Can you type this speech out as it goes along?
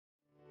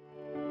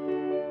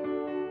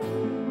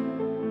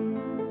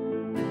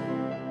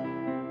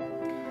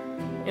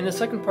In the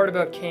second part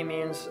about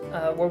K-means,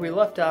 where we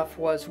left off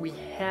was we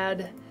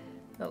had,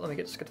 let me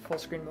just get to full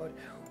screen mode.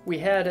 We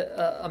had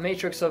a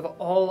matrix of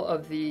all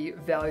of the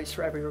values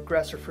for every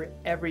regressor for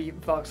every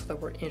voxel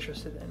that we're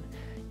interested in.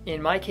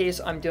 In my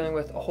case, I'm dealing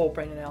with a whole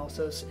brain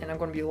analysis, and I'm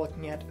going to be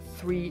looking at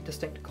 3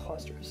 distinct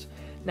clusters.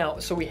 Now,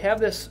 so we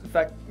have this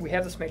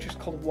matrix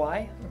called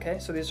Y. Okay,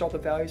 so these are all the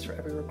values for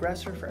every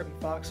regressor, for every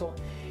voxel,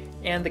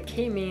 and the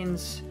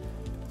K-means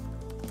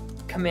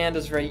command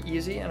is very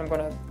easy, and I'm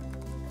going to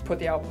put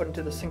the output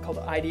into this thing called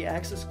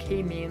IDX as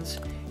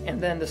K-means,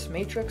 and then this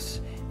matrix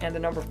and the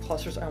number of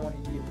clusters I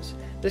want to use.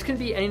 This can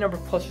be any number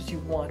of clusters you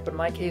want, but in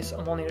my case,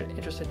 I'm only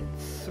interested in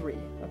 3.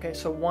 Okay,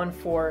 so one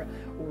for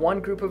one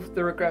group of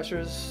the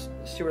regressors,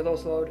 see where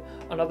those load,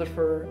 another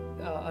for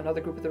another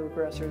group of the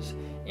regressors,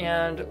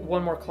 and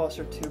one more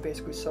cluster to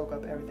basically soak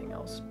up everything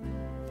else.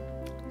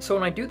 So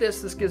when I do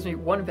this, this gives me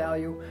one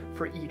value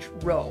for each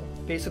row,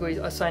 basically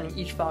assigning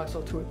each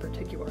voxel to a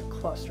particular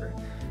cluster.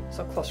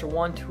 So cluster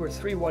 1, 2, or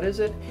 3, what is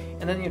it?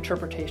 And then the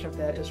interpretation of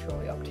that is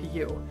really up to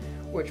you,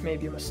 which may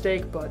be a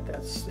mistake, but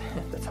that's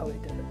how they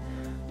did it.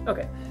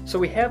 Okay, so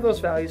we have those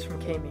values from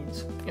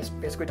K-means. It's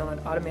basically done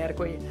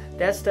automatically.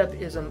 That step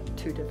isn't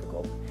too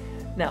difficult.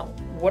 Now,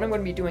 what I'm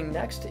going to be doing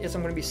next is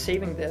I'm going to be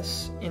saving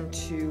this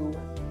into,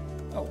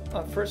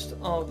 first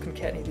I'll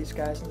concatenate these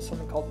guys into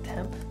something called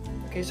temp.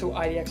 Okay, so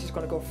IDX is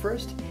going to go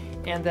first,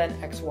 and then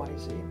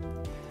XYZ.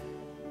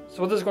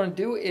 So what this is going to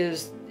do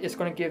is it's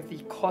going to give the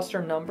cluster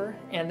number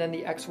and then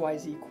the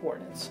XYZ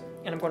coordinates.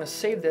 And I'm going to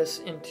save this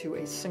into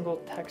a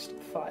single text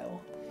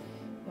file.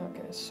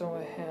 Okay, so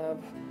I have,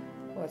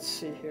 let's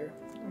see here.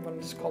 I'm going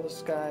to just call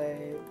this guy,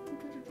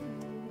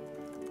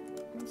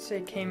 let's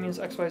say KMeans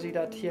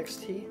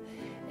XYZ.txt,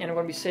 and I'm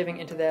going to be saving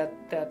into that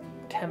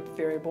temp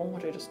variable,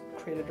 which I just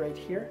created right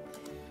here.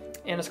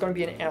 And it's going to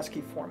be in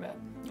ASCII format.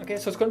 Okay,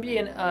 so it's going to be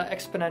in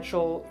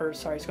exponential, or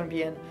sorry, it's going to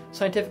be in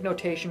scientific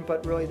notation,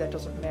 but really that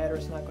doesn't matter.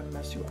 It's not going to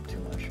mess you up too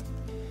much.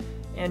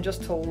 And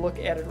just to look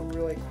at it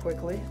really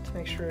quickly to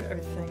make sure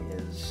everything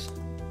is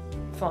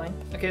fine.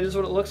 Okay, this is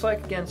what it looks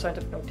like. Again,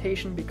 scientific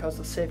notation because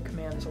the save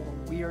command is a little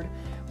weird,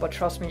 but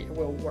trust me, it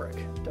will work.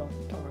 Don't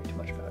worry too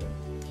much about it.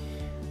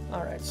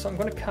 All right, so I'm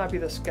going to copy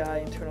this guy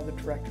into another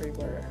directory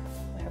where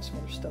I have some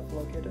other stuff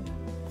located.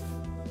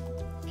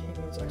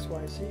 KMeans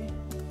XYZ.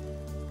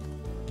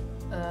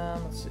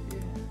 Let's see.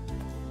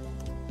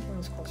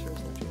 KMeans clusters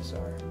in the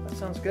JSR. That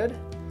sounds good.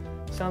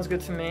 Sounds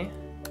good to me.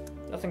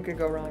 Nothing could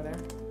go wrong there.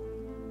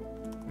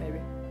 Maybe.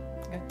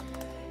 Okay.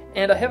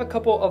 And I have a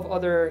couple of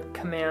other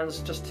commands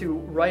just to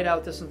write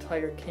out this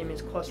entire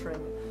K-means clustering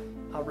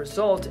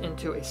result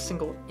into a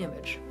single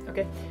image.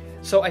 Okay.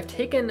 So I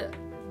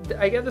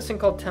have this thing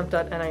called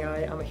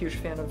temp.nii. I'm a huge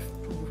fan of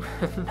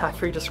not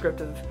very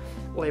descriptive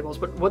labels,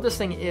 but what this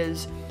thing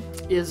is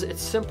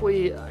it's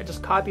simply, I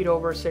just copied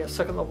over, say, a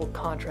second level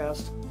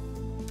contrast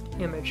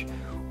image,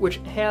 which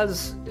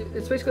has,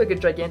 it's basically like a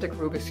gigantic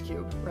Rubik's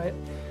Cube, right?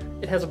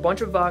 It has a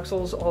bunch of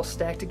voxels all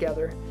stacked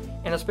together,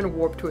 and it's been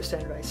warped to a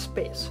standardized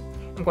space.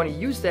 I'm going to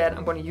use that,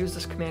 I'm going to use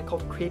this command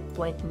called create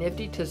blank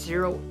nifty to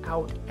zero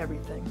out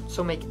everything.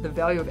 So make the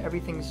value of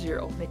everything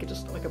 0, make it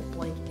just like a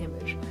blank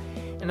image.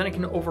 And then I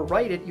can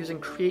overwrite it using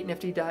create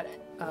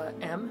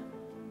nifty.m,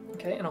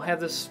 okay, and I'll have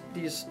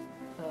these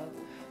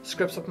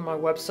scripts up on my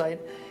website,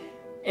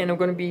 and I'm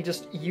going to be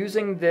just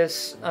using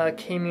this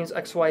K-means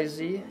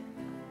XYZ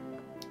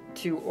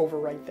to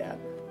overwrite that.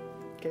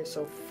 Okay,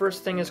 so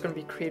first thing is going to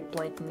be create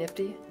blank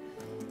nifty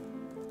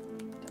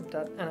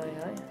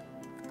temp.nii.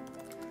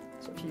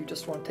 So if you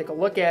just want to take a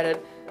look at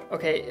it,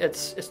 okay,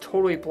 it's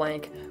totally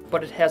blank,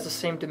 but it has the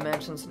same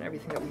dimensions and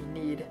everything that we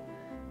need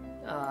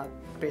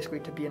basically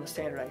to be in a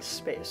standardized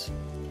space.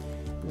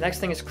 The next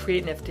thing is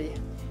create nifty,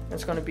 and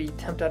it's going to be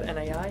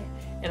temp.nii,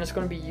 and it's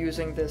going to be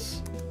using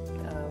this,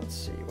 let's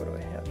see, what do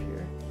I have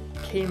here?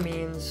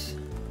 K-means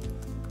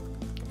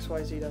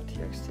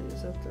xyz.txt,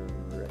 is that the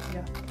right,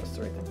 yeah, that's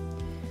the right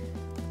thing.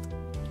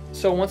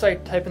 So once I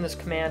type in this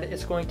command,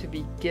 it's going to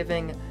be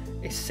giving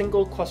a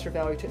single cluster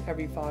value to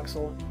every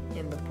voxel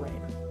in the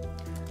brain.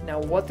 Now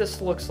what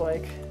this looks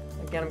like,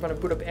 again I'm going to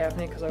boot up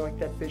Avni because I like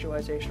that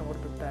visualization a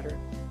little bit better,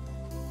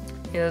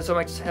 is I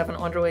might just have an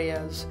underlay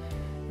as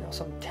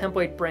some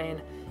template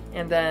brain,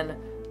 and then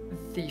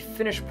the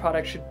finished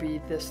product should be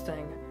this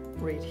thing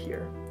right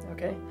here.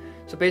 Okay,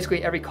 so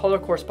basically every color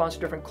corresponds to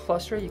a different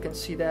cluster. You can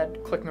see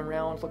that clicking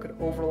around, look at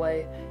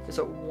overlay. Is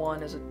it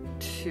 1, is it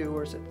 2,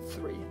 or is it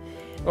 3?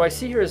 What I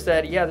see here is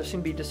that, yeah, there seem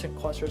to be distinct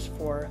clusters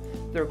for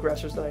the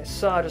regressors that I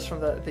saw just from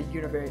the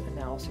univariate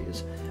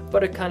analyses,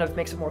 but it kind of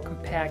makes it more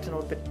compact and a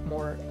little bit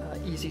more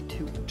easy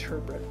to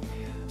interpret.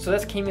 So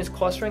that's K-means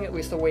clustering, at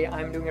least the way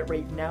I'm doing it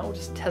right now,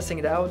 just testing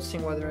it out,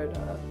 seeing whether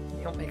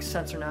it makes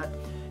sense or not.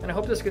 And I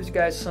hope this gives you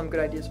guys some good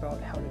ideas about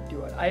how to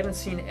do it. I haven't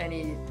seen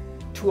any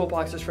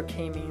toolboxes for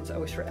K-means, at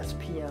least for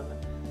SPM,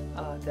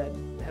 that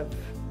have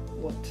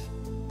looked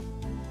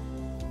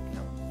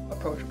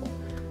approachable.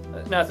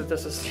 Not that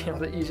this is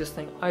the easiest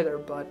thing either,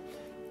 but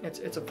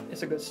it's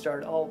a good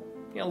start. I'll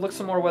look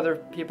some more whether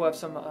people have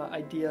some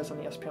ideas on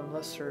the SPM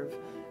listserv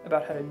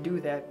about how to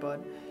do that,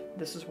 but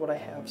this is what I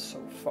have so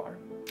far.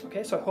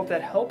 Okay, so I hope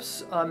that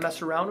helps.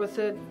 Mess around with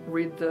it,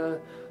 read the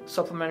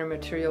supplementary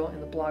material in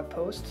the blog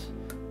post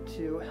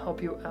to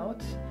help you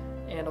out,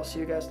 and I'll see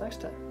you guys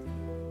next time.